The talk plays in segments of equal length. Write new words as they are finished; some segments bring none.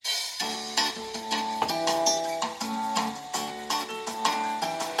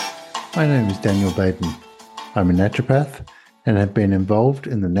My name is Daniel Baden. I'm a naturopath and have been involved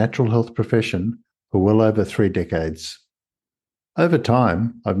in the natural health profession for well over 3 decades. Over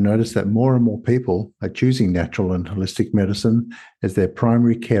time, I've noticed that more and more people are choosing natural and holistic medicine as their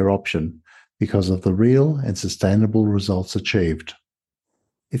primary care option because of the real and sustainable results achieved.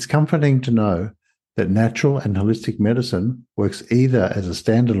 It's comforting to know that natural and holistic medicine works either as a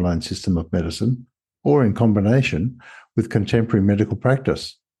standalone system of medicine or in combination with contemporary medical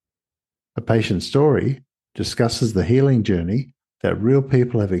practice. A patient story discusses the healing journey that real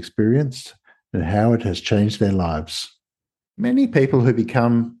people have experienced and how it has changed their lives. Many people who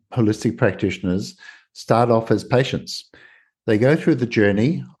become holistic practitioners start off as patients. They go through the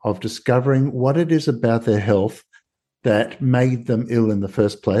journey of discovering what it is about their health that made them ill in the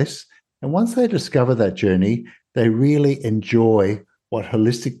first place. And once they discover that journey, they really enjoy what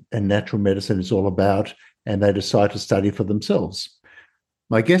holistic and natural medicine is all about, and they decide to study for themselves.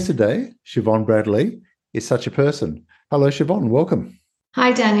 My guest today, Siobhan Bradley, is such a person. Hello, Siobhan. Welcome.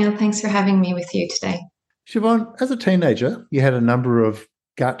 Hi, Daniel. Thanks for having me with you today. Siobhan, as a teenager, you had a number of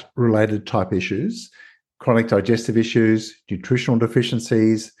gut-related type issues, chronic digestive issues, nutritional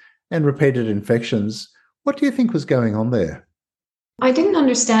deficiencies, and repeated infections. What do you think was going on there? I didn't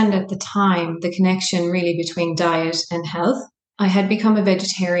understand at the time the connection really between diet and health. I had become a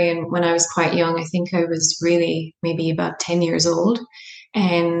vegetarian when I was quite young. I think I was really maybe about 10 years old.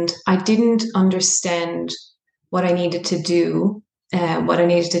 And I didn't understand what I needed to do, what I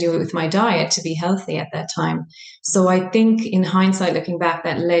needed to do with my diet to be healthy at that time. So I think in hindsight, looking back,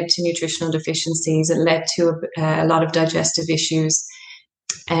 that led to nutritional deficiencies. It led to a lot of digestive issues.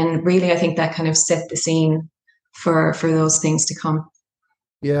 And really, I think that kind of set the scene for those things to come.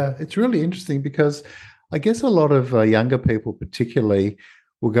 Yeah, it's really interesting because I guess a lot of younger people, particularly,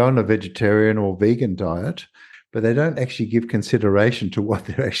 will go on a vegetarian or vegan diet, but they don't actually give consideration to what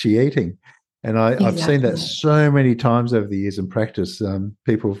they're actually eating. And I've seen that Exactly. so many times over the years in practice,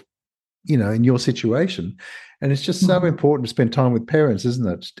 people, in your situation. And it's just so Mhm. important to spend time with parents, isn't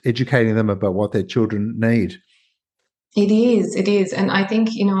it? Educating them about what their children need. It is, it is. And I think,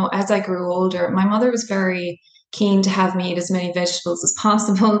 as I grew older, my mother was very keen to have me eat as many vegetables as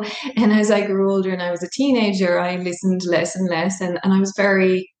possible. And as I grew older and I was a teenager, I listened less and less. And I was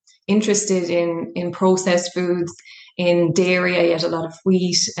very interested in processed foods, in dairy. I ate a lot of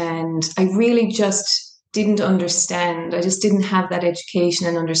wheat. And I really just didn't understand. I just didn't have that education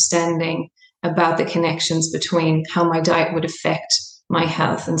and understanding about the connections between how my diet would affect my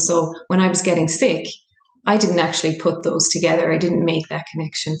health. And so when I was getting sick, I didn't actually put those together. I didn't make that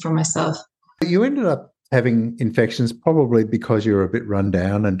connection for myself. You ended up having infections probably because you were a bit run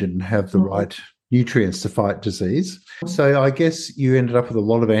down and didn't have the Mhm. right nutrients to fight disease. So I guess you ended up with a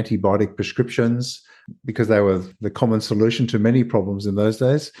lot of antibiotic prescriptions because they were the common solution to many problems in those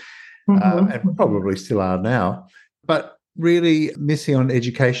days, Mhm. and Mhm. probably still are now. But really missing on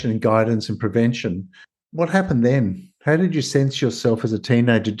education and guidance and prevention. What happened then? How did you sense yourself as a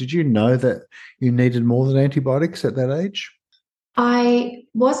teenager? Did you know that you needed more than antibiotics at that age? I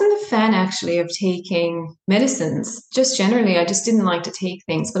wasn't a fan actually of taking medicines. Just generally, I just didn't like to take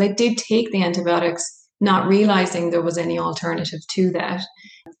things, but I did take the antibiotics, not realizing there was any alternative to that.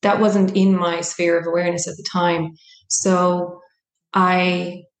 That wasn't in my sphere of awareness at the time. So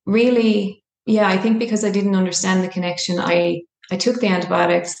I really, yeah, I think because I didn't understand the connection, I took the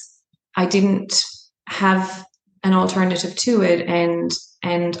antibiotics. I didn't have an alternative to it, and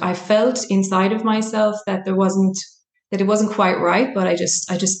I felt inside of myself that it wasn't quite right, but I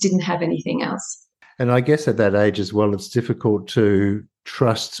just didn't have anything else. And I guess at that age as well, it's difficult to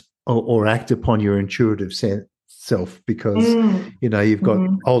trust or act upon your intuitive self because, Mm. you've got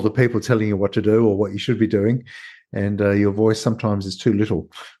Mhm. older people telling you what to do or what you should be doing, and your voice sometimes is too little.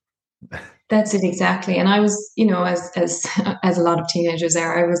 That's it exactly. And I was, as as a lot of teenagers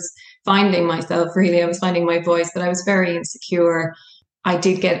are, I was finding myself really. I was finding my voice, but I was very insecure. I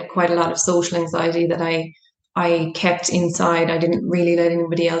did get quite a lot of social anxiety that I kept inside. I didn't really let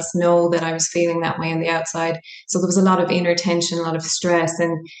anybody else know that I was feeling that way on the outside. So there was a lot of inner tension, a lot of stress,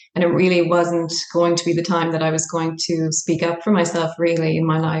 and it really wasn't going to be the time that I was going to speak up for myself really in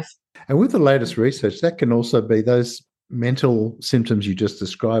my life. And with the latest research, that can also be those mental symptoms you just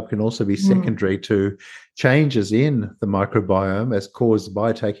described can also be Mm. secondary to changes in the microbiome as caused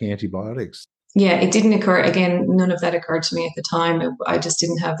by taking antibiotics. Yeah, it didn't occur again. None of that occurred to me at the time. I just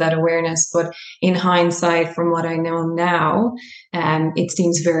didn't have that awareness. But in hindsight, from what I know now, it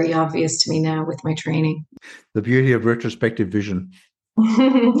seems very obvious to me now with my training. The beauty of retrospective vision.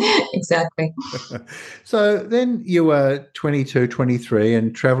 Exactly. So then you were 22, 23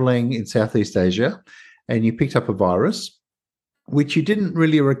 and traveling in Southeast Asia and you picked up a virus. which you didn't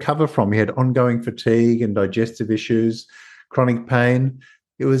really recover from. You had ongoing fatigue and digestive issues, chronic pain.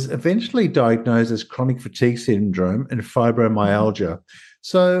 It was eventually diagnosed as chronic fatigue syndrome and fibromyalgia.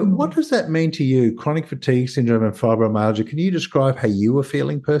 So, what does that mean to you, chronic fatigue syndrome and fibromyalgia? Can you describe how you were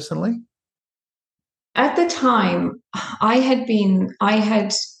feeling personally? At the time, I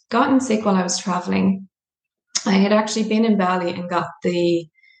had gotten sick while I was traveling. I had actually been in Bali and got the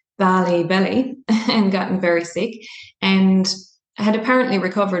Bali belly and gotten very sick. And I had apparently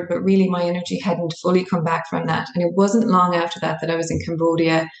recovered, but really my energy hadn't fully come back from that. And it wasn't long after that that I was in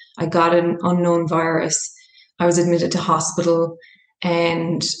Cambodia. I got an unknown virus. I was admitted to hospital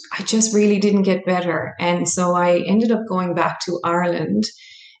and I just really didn't get better. And so I ended up going back to Ireland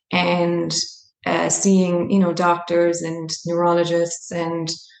and seeing, doctors and neurologists and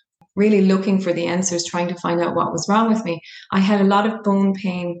really looking for the answers, trying to find out what was wrong with me. I had a lot of bone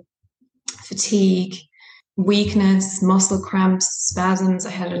pain, fatigue, weakness, muscle cramps, spasms.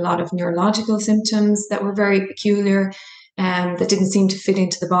 I had a lot of neurological symptoms that were very peculiar and that didn't seem to fit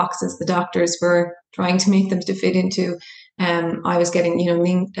into the boxes the doctors were trying to make them to fit into. I was getting,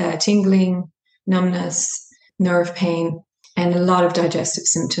 tingling, numbness, nerve pain, and a lot of digestive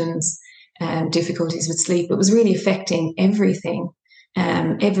symptoms and difficulties with sleep. It was really affecting everything.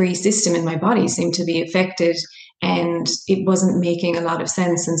 Every system in my body seemed to be affected, and it wasn't making a lot of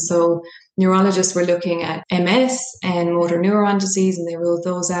sense. And so neurologists were looking at MS and motor neuron disease, and they ruled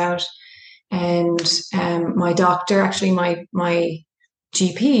those out. And my doctor, actually my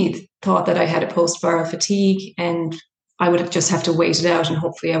GP, thought that I had a post-viral fatigue, and I would just have to wait it out, and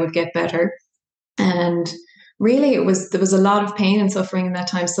hopefully I would get better. And really, there was a lot of pain and suffering in that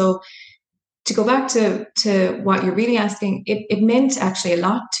time. So to go back to what you're really asking, it meant actually a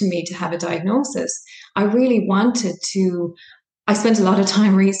lot to me to have a diagnosis. I really wanted to. I spent a lot of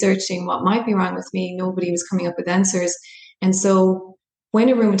time researching what might be wrong with me. Nobody was coming up with answers. And so when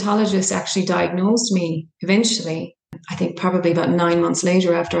a rheumatologist actually diagnosed me eventually, I think probably about 9 months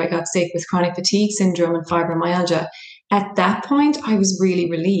later after I got sick with chronic fatigue syndrome and fibromyalgia, at that point, I was really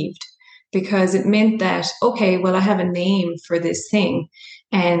relieved because it meant that, okay, well, I have a name for this thing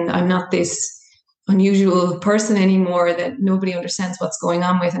and I'm not this unusual person anymore that nobody understands what's going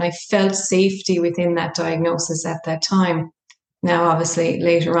on with. And I felt safety within that diagnosis at that time. Now, obviously,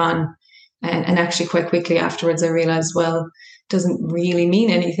 later on, and actually quite quickly afterwards, I realized, well, it doesn't really mean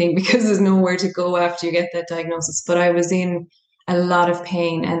anything because there's nowhere to go after you get that diagnosis. But I was in a lot of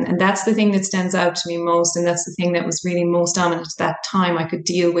pain. And that's the thing that stands out to me most. And that's the thing that was really most dominant at that time. I could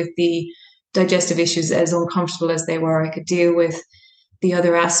deal with the digestive issues as uncomfortable as they were. I could deal with the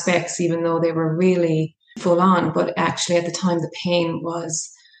other aspects, even though they were really full on. But actually, at the time, the pain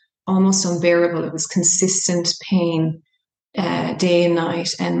was almost unbearable. It was consistent pain. Day and night,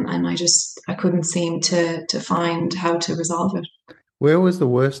 and I couldn't seem to find how to resolve it. Where was the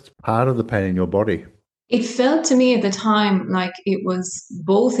worst part of the pain in your body? It felt to me at the time like it was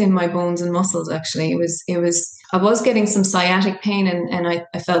both in my bones and muscles. Actually, I was getting some sciatic pain, and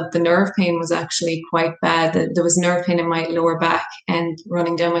I felt the nerve pain was actually quite bad. There was nerve pain in my lower back and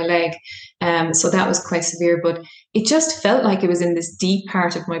running down my leg, so that was quite severe. But it just felt like it was in this deep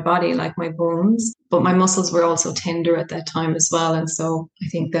part of my body, like my bones. But my muscles were also tender at that time as well, and so I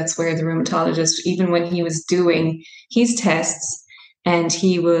think that's where the rheumatologist, even when he was doing his tests and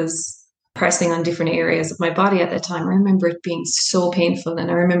he was pressing on different areas of my body at that time, I remember it being so painful.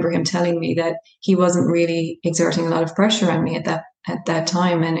 And I remember him telling me that he wasn't really exerting a lot of pressure on me at that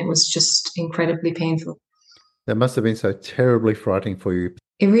time. And it was just incredibly painful. That must have been so terribly frightening for you.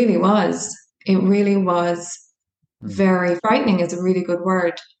 It really was. It really was very frightening is a really good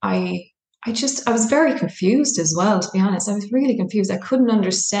word. I was very confused as well, to be honest. I was really confused. I couldn't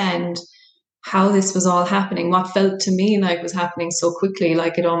understand how this was all happening, what felt to me like was happening so quickly,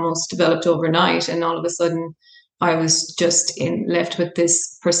 like it almost developed overnight. And all of a sudden I was just left with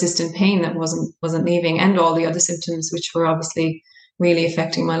this persistent pain that wasn't leaving, and all the other symptoms, which were obviously really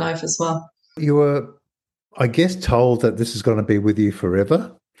affecting my life as well. You were, I guess, told that this is going to be with you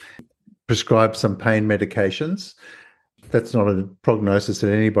forever, prescribed some pain medications. That's not a prognosis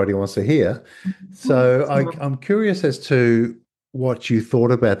that anybody wants to hear. So I'm curious as to what you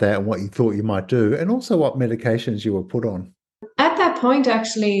thought about that and what you thought you might do, and also what medications you were put on. At that point,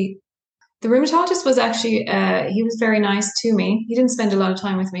 actually, the rheumatologist was actually, he was very nice to me. He didn't spend a lot of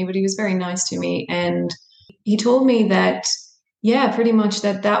time with me, but he was very nice to me. And he told me that, yeah, pretty much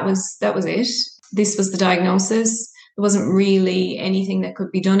that was it. This was the diagnosis. There wasn't really anything that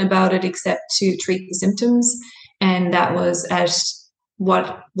could be done about it except to treat the symptoms. And that was at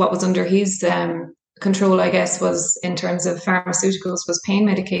what was under his control, I guess, was in terms of pharmaceuticals, was pain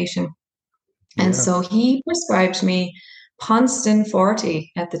medication. And so he prescribed me Ponston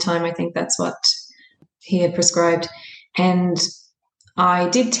 40 at the time. I think that's what he had prescribed. And I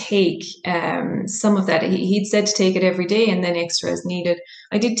did take some of that. He'd said to take it every day and then extra as needed.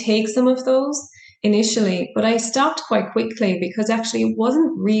 I did take some of those initially, but I stopped quite quickly because actually it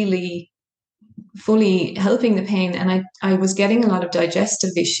wasn't really fully helping the pain. And I was getting a lot of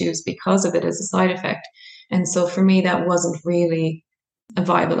digestive issues because of it as a side effect. And so for me, that wasn't really a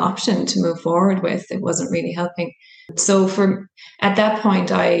viable option to move forward with. It wasn't really helping. So at that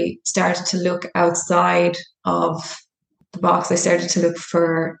point, I started to look outside of the box. I started to look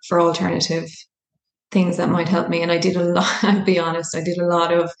for alternative things that might help me. And I did a lot, I'll be honest, I did a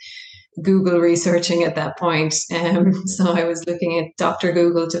lot of Google researching at that point. So I was looking at Dr.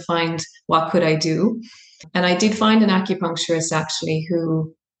 Google to find what could I do. And I did find an acupuncturist actually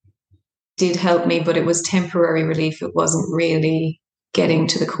who did help me, but it was temporary relief. It wasn't really getting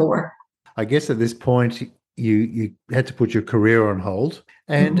to the core. I guess at this point, you had to put your career on hold.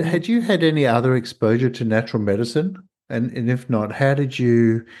 And had you had any other exposure to natural medicine? And if not, how did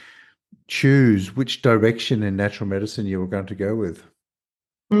you choose which direction in natural medicine you were going to go with?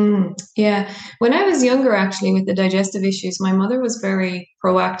 Yeah. When I was younger, actually, with the digestive issues, my mother was very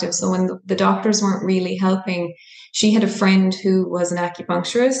proactive. So when the doctors weren't really helping, she had a friend who was an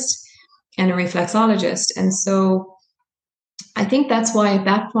acupuncturist and a reflexologist. And so I think that's why at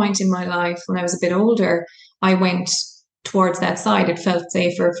that point in my life, when I was a bit older, I went towards that side. It felt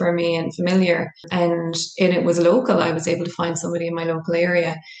safer for me and familiar. And it was local. I was able to find somebody in my local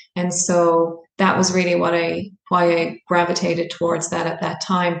area. And so that was really why I gravitated towards that at that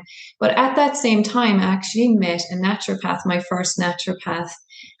time. But at that same time, I actually met a naturopath, my first naturopath.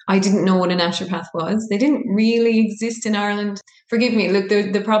 I didn't know what a naturopath was. They didn't really exist in Ireland. Forgive me. Look,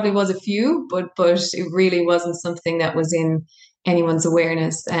 there probably was a few, but it really wasn't something that was in anyone's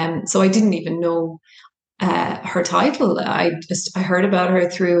awareness. So I didn't even know her title. I heard about her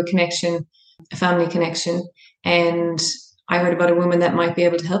through a family connection, and I heard about a woman that might be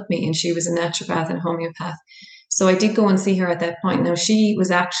able to help me, and she was a naturopath and homeopath. So I did go and see her at that point. Now she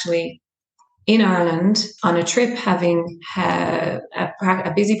was actually in Ireland on a trip, having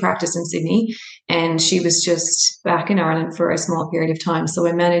a busy practice in Sydney, and she was just back in Ireland for a small period of time. So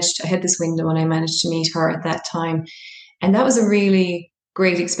I had this window, and I managed to meet her at that time, and that was a really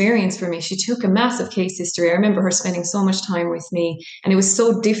great experience for me. She took a massive case history. I remember her spending so much time with me, and it was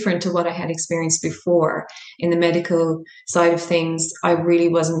so different to what I had experienced before in the medical side of things. I really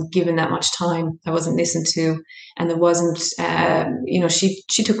wasn't given that much time. I wasn't listened to, and there wasn't,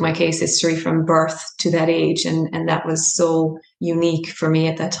 she took my case history from birth to that age, and that was so unique for me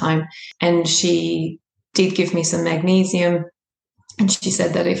at that time. And she did give me some magnesium, and she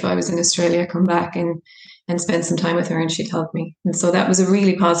said that if I was in Australia, come back and spend some time with her and she'd help me. And so that was a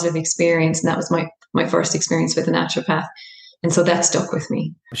really positive experience. And that was my first experience with a naturopath. And so that stuck with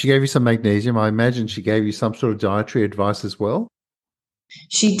me. She gave you some magnesium. I imagine she gave you some sort of dietary advice as well.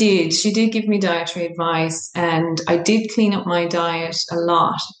 She did. She did give me dietary advice, and I did clean up my diet a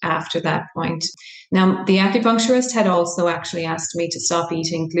lot after that point. Now, the acupuncturist had also actually asked me to stop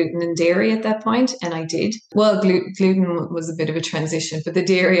eating gluten and dairy at that point, and I did. Well, gluten was a bit of a transition, but the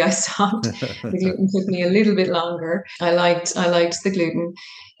dairy I stopped. The gluten took me a little bit longer. I liked the gluten.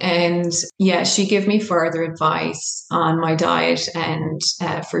 And yeah, she gave me further advice on my diet and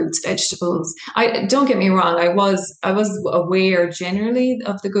fruits, vegetables. I don't get me wrong, I was aware generally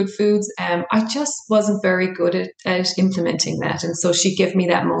of the good foods. I just wasn't very good at implementing that, and so she gave me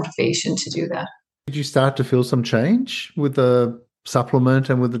that motivation to do that. Did you start to feel some change with the supplement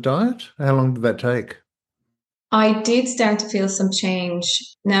and with the diet? How long did that take? I did start to feel some change.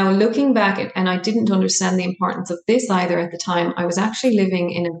 Now, looking back, and I didn't understand the importance of this either at the time, I was actually living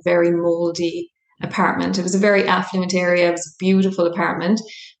in a very moldy apartment. It was a very affluent area. It was a beautiful apartment,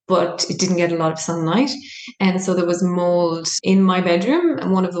 but it didn't get a lot of sunlight. And so there was mold in my bedroom,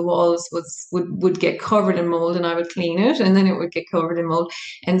 and one of the walls would get covered in mold, and I would clean it, and then it would get covered in mold.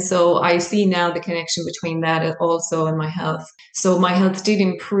 And so I see now the connection between that also and my health. So my health did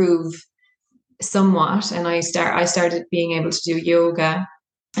improve somewhat, and I started being able to do yoga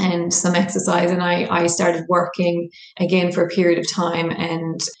and some exercise, and I started working again for a period of time,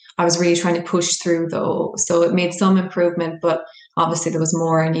 and I was really trying to push through though, so it made some improvement, but obviously there was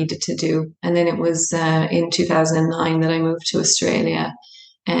more I needed to do. And then it was in 2009 that I moved to Australia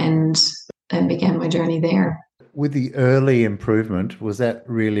and began my journey there. With the early improvement, was that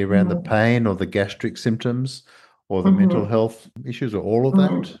really around the pain or the gastric symptoms or the mental health issues, or all of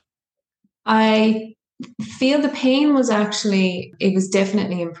that? I feel the pain was it was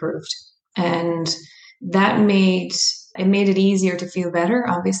definitely improved, and that made it easier to feel better,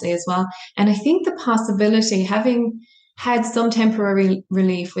 obviously, as well. And I think the possibility, having had some temporary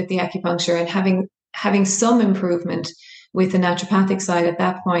relief with the acupuncture and having some improvement with the naturopathic side at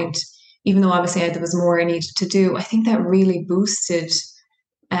that point, even though obviously there was more I needed to do, I think that really boosted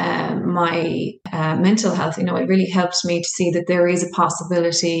my mental health. It really helped me to see that there is a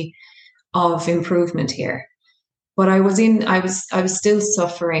possibility of improvement here. But I was still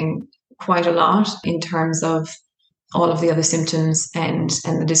suffering quite a lot in terms of all of the other symptoms and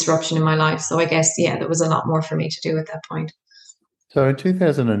the disruption in my life. So I guess, yeah, there was a lot more for me to do at that point. So in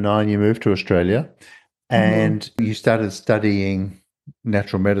 2009, you moved to Australia and you started studying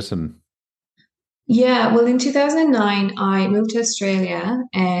natural medicine. Yeah, well, in 2009, I moved to Australia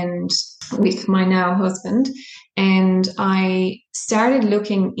and with my now husband, and I started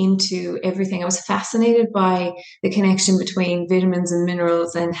looking into everything. I was fascinated by the connection between vitamins and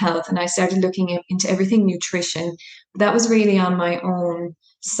minerals and health, and I started looking into everything nutrition. That was really on my own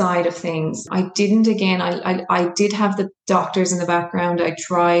side of things. I did have the doctors in the background. I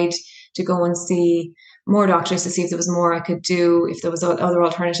tried to go and see more doctors to see if there was more I could do, if there was other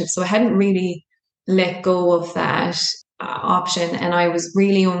alternatives. So I hadn't really let go of that option, and I was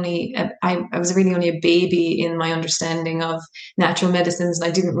really only a baby in my understanding of natural medicines, and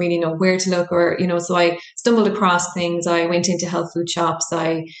I didn't really know where to look, or so I stumbled across things. I went into health food shops,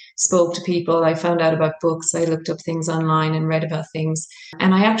 I spoke to people, I found out about books, I looked up things online and read about things,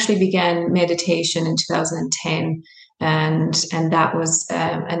 and I actually began meditation in 2010, and that was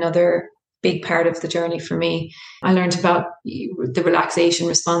another big part of the journey for me. I learned about the relaxation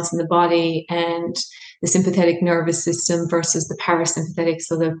response in the body and the sympathetic nervous system versus the parasympathetic,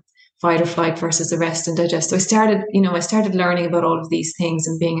 so the fight or flight versus the rest and digest. So I started learning about all of these things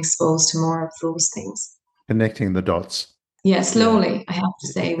and being exposed to more of those things. Connecting the dots. Yeah, slowly, yeah. I have to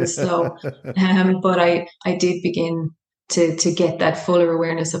say it was slow. But I did begin to get that fuller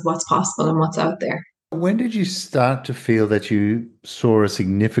awareness of what's possible and what's out there. When did you start to feel that you saw a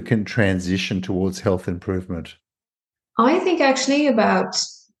significant transition towards health improvement? I think actually about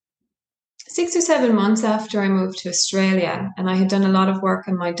 6 or 7 months after I moved to Australia, and I had done a lot of work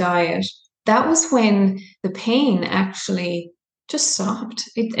on my diet. That was when the pain actually just stopped.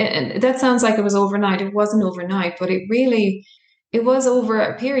 That sounds like it was overnight. It wasn't overnight, but it was over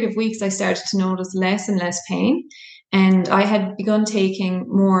a period of weeks. I started to notice less and less pain. And I had begun taking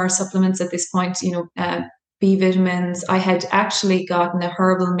more supplements at this point, B vitamins. I had actually gotten a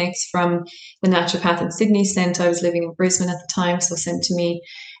herbal mix from the naturopath in Sydney sent. I was living in Brisbane at the time, so sent to me.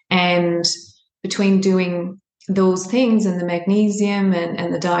 And between doing those things and the magnesium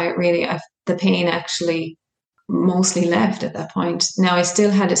and the diet, really, the pain actually mostly left at that point. Now, I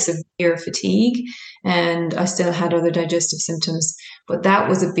still had a severe fatigue and I still had other digestive symptoms, but that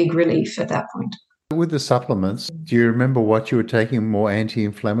was a big relief at that point. With the supplements, do you remember what you were taking, more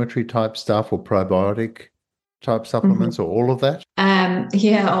anti-inflammatory type stuff or probiotic type supplements or all of that?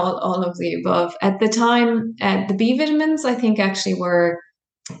 Yeah, all of the above. At the time, the B vitamins, I think actually were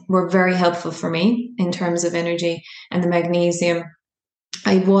very helpful for me in terms of energy, and the magnesium.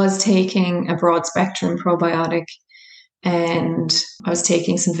 I was taking a broad spectrum probiotic, and I was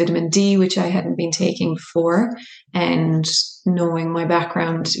taking some vitamin D, which I hadn't been taking before. And knowing my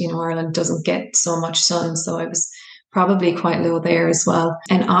background, Ireland doesn't get so much sun, so I was probably quite low there as well.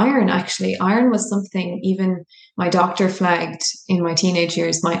 And iron was something even my doctor flagged in my teenage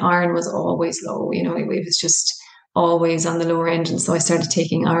years. My iron was always low, it was just always on the lower end. And so I started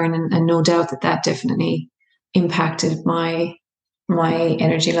taking iron, and no doubt that definitely impacted my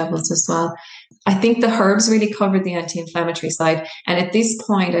energy levels as well. I think the herbs really covered the anti-inflammatory side. And at this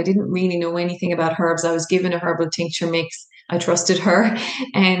point, I didn't really know anything about herbs. I was given a herbal tincture mix. I trusted her,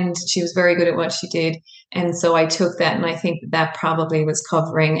 and she was very good at what she did. And so I took that, and I think that probably was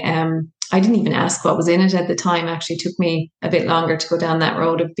covering. I didn't even ask what was in it at the time. Actually, it took me a bit longer to go down that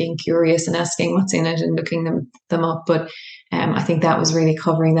road of being curious and asking what's in it and looking them up. But I think that was really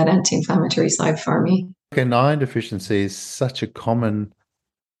covering that anti-inflammatory side for me. And iron deficiency is such a common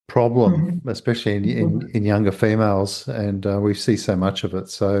problem, especially in younger females, and we see so much of it.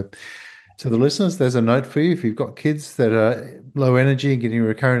 So to the listeners, there's a note for you. If you've got kids that are low energy and getting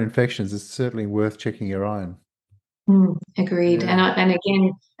recurrent infections, it's certainly worth checking your iron. Agreed. Yeah. And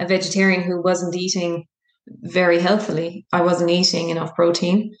again, a vegetarian who wasn't eating very healthily. I wasn't eating enough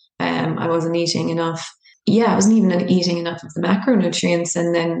protein. I wasn't eating enough. I wasn't even eating enough of the macronutrients.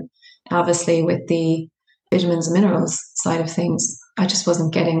 And then obviously with the vitamins and minerals side of things, I just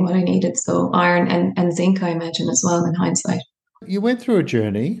wasn't getting what I needed. So iron and zinc, I imagine, as well, in hindsight. You went through a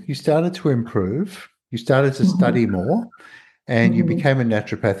journey. You started to improve. You started to study more, and you became a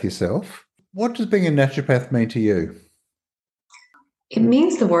naturopath yourself. What does being a naturopath mean to you? It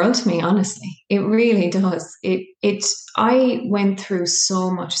means the world to me, honestly. It really does. I went through so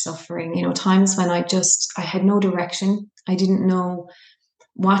much suffering, times when I had no direction. I didn't know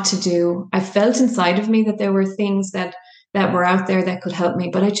what to do. I felt inside of me that there were things that were out there that could help me,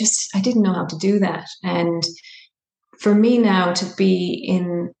 but I didn't know how to do that. And for me now to be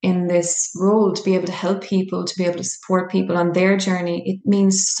in this role, to be able to help people, to be able to support people on their journey, it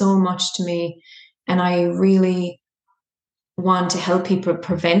means so much to me. And I really want to help people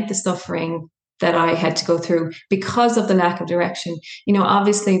prevent the suffering that I had to go through because of the lack of direction.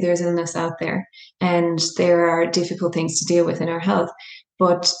 Obviously there's illness out there and there are difficult things to deal with in our health.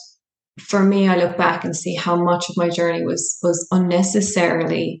 But for me, I look back and see how much of my journey was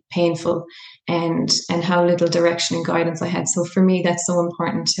unnecessarily painful and how little direction and guidance I had. So for me, that's so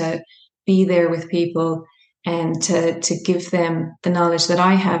important to be there with people and to give them the knowledge that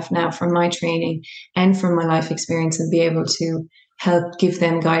I have now from my training and from my life experience and be able to help give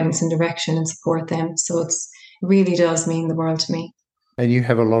them guidance and direction and support them. So it really does mean the world to me. And you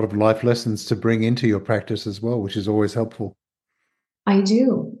have a lot of life lessons to bring into your practice as well, which is always helpful. I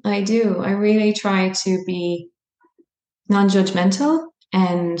do. I do. I really try to be non-judgmental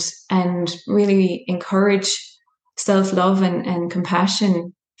and really encourage self-love and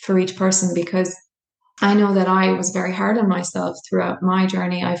compassion for each person, because I know that I was very hard on myself throughout my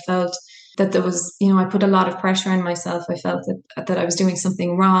journey. I felt that there was, I put a lot of pressure on myself. I felt that I was doing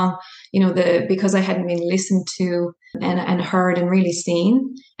something wrong, because I hadn't been listened to and heard and really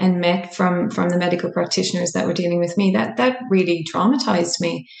seen and met from the medical practitioners that were dealing with me. That really traumatized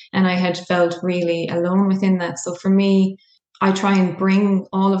me. And I had felt really alone within that. So for me, I try and bring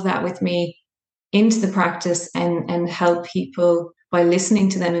all of that with me into the practice and help people by listening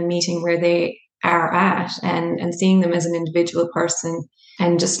to them and meeting where they are at and seeing them as an individual person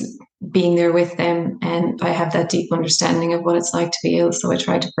and just being there with them. And I have that deep understanding of what it's like to be ill. So I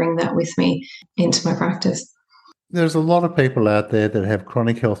try to bring that with me into my practice. There's a lot of people out there that have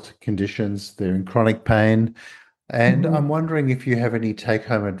chronic health conditions, they're in chronic pain. And I'm wondering if you have any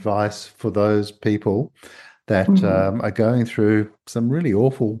take-home advice for those people that are going through some really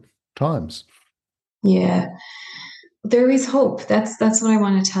awful times. Yeah, there is hope. That's what I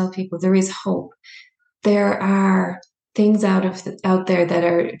want to tell people. There is hope. There are things out there that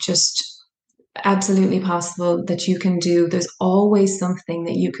are just absolutely possible that you can do. There's always something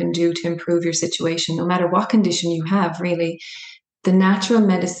that you can do to improve your situation, no matter what condition you have, really. The natural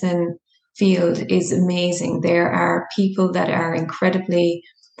medicine field is amazing. There are people that are incredibly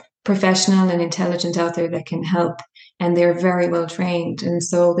professional and intelligent out there that can help, and they're very well trained. And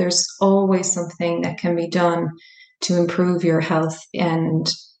so there's always something that can be done to improve your health. And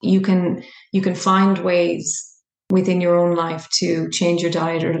you can find ways within your own life to change your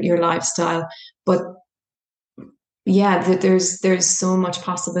diet or your lifestyle. But yeah, there's so much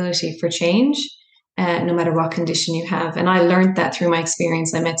possibility for change, no matter what condition you have. And I learned that through my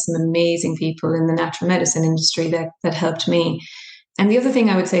experience. I met some amazing people in the natural medicine industry that helped me. And the other thing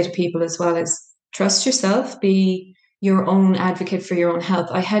I would say to people as well is trust yourself, be your own advocate for your own health.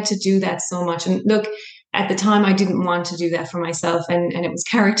 I had to do that so much. And look, at the time I didn't want to do that for myself, and it was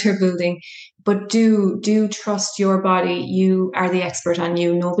character building. But do trust your body. You are the expert on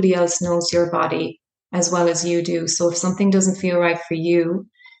you. Nobody else knows your body as well as you do. So if something doesn't feel right for you,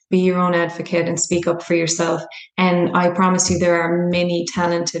 be your own advocate and speak up for yourself. And I promise you, there are many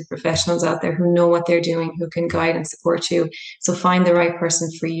talented professionals out there who know what they're doing, who can guide and support you. So find the right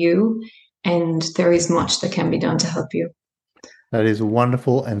person for you. And there is much that can be done to help you. That is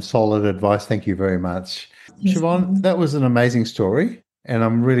wonderful and solid advice. Thank you very much. Siobhan, that was an amazing story, and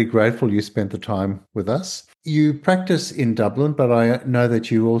I'm really grateful you spent the time with us. You practice in Dublin, but I know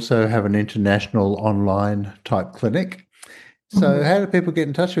that you also have an international online type clinic. So how do people get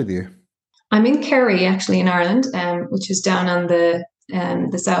in touch with you? I'm in Kerry, actually, in Ireland, which is down on the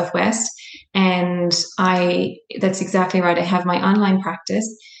southwest. And that's exactly right. I have my online practice.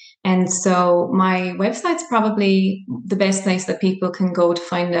 And so my website's probably the best place that people can go to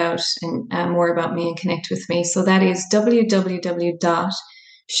find out more about me and connect with me. So that is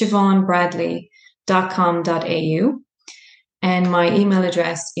www.siobhanbradley.com.au. And my email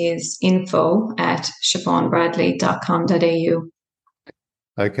address is info@siobhanbradley.com.au.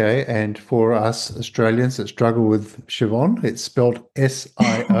 Okay, and for us Australians that struggle with Siobhan, it's spelled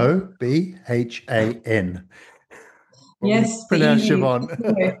Siobhan. Yes, the Pronounced easy. Siobhan.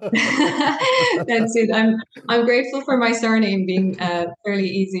 That's it. I'm grateful for my surname being fairly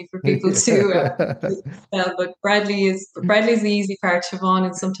easy for people to spell. But Bradley's the easy part.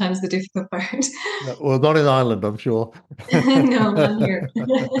 Siobhan is sometimes the difficult part. Well, not in Ireland, I'm sure. No, not here.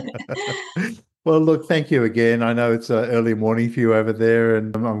 Well, look, thank you again. I know it's early morning for you over there,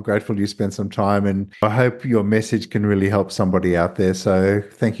 and I'm grateful you spent some time, and I hope your message can really help somebody out there. So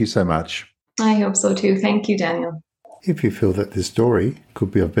thank you so much. I hope so too. Thank you, Daniel. If you feel that this story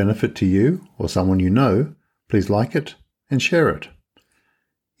could be of benefit to you or someone you know, please like it and share it.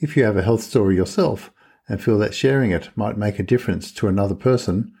 If you have a health story yourself and feel that sharing it might make a difference to another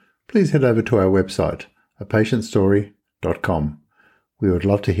person, please head over to our website, apatientstory.com. We would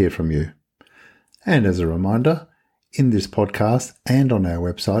love to hear from you. And as a reminder, in this podcast and on our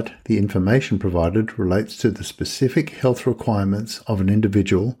website, the information provided relates to the specific health requirements of an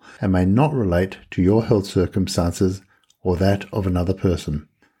individual and may not relate to your health circumstances or that of another person.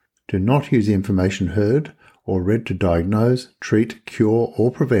 Do not use the information heard or read to diagnose, treat, cure,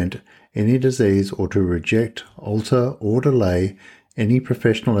 or prevent any disease or to reject, alter, or delay any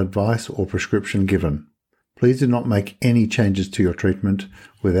professional advice or prescription given. Please do not make any changes to your treatment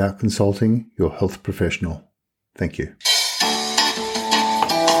without consulting your health professional. Thank you.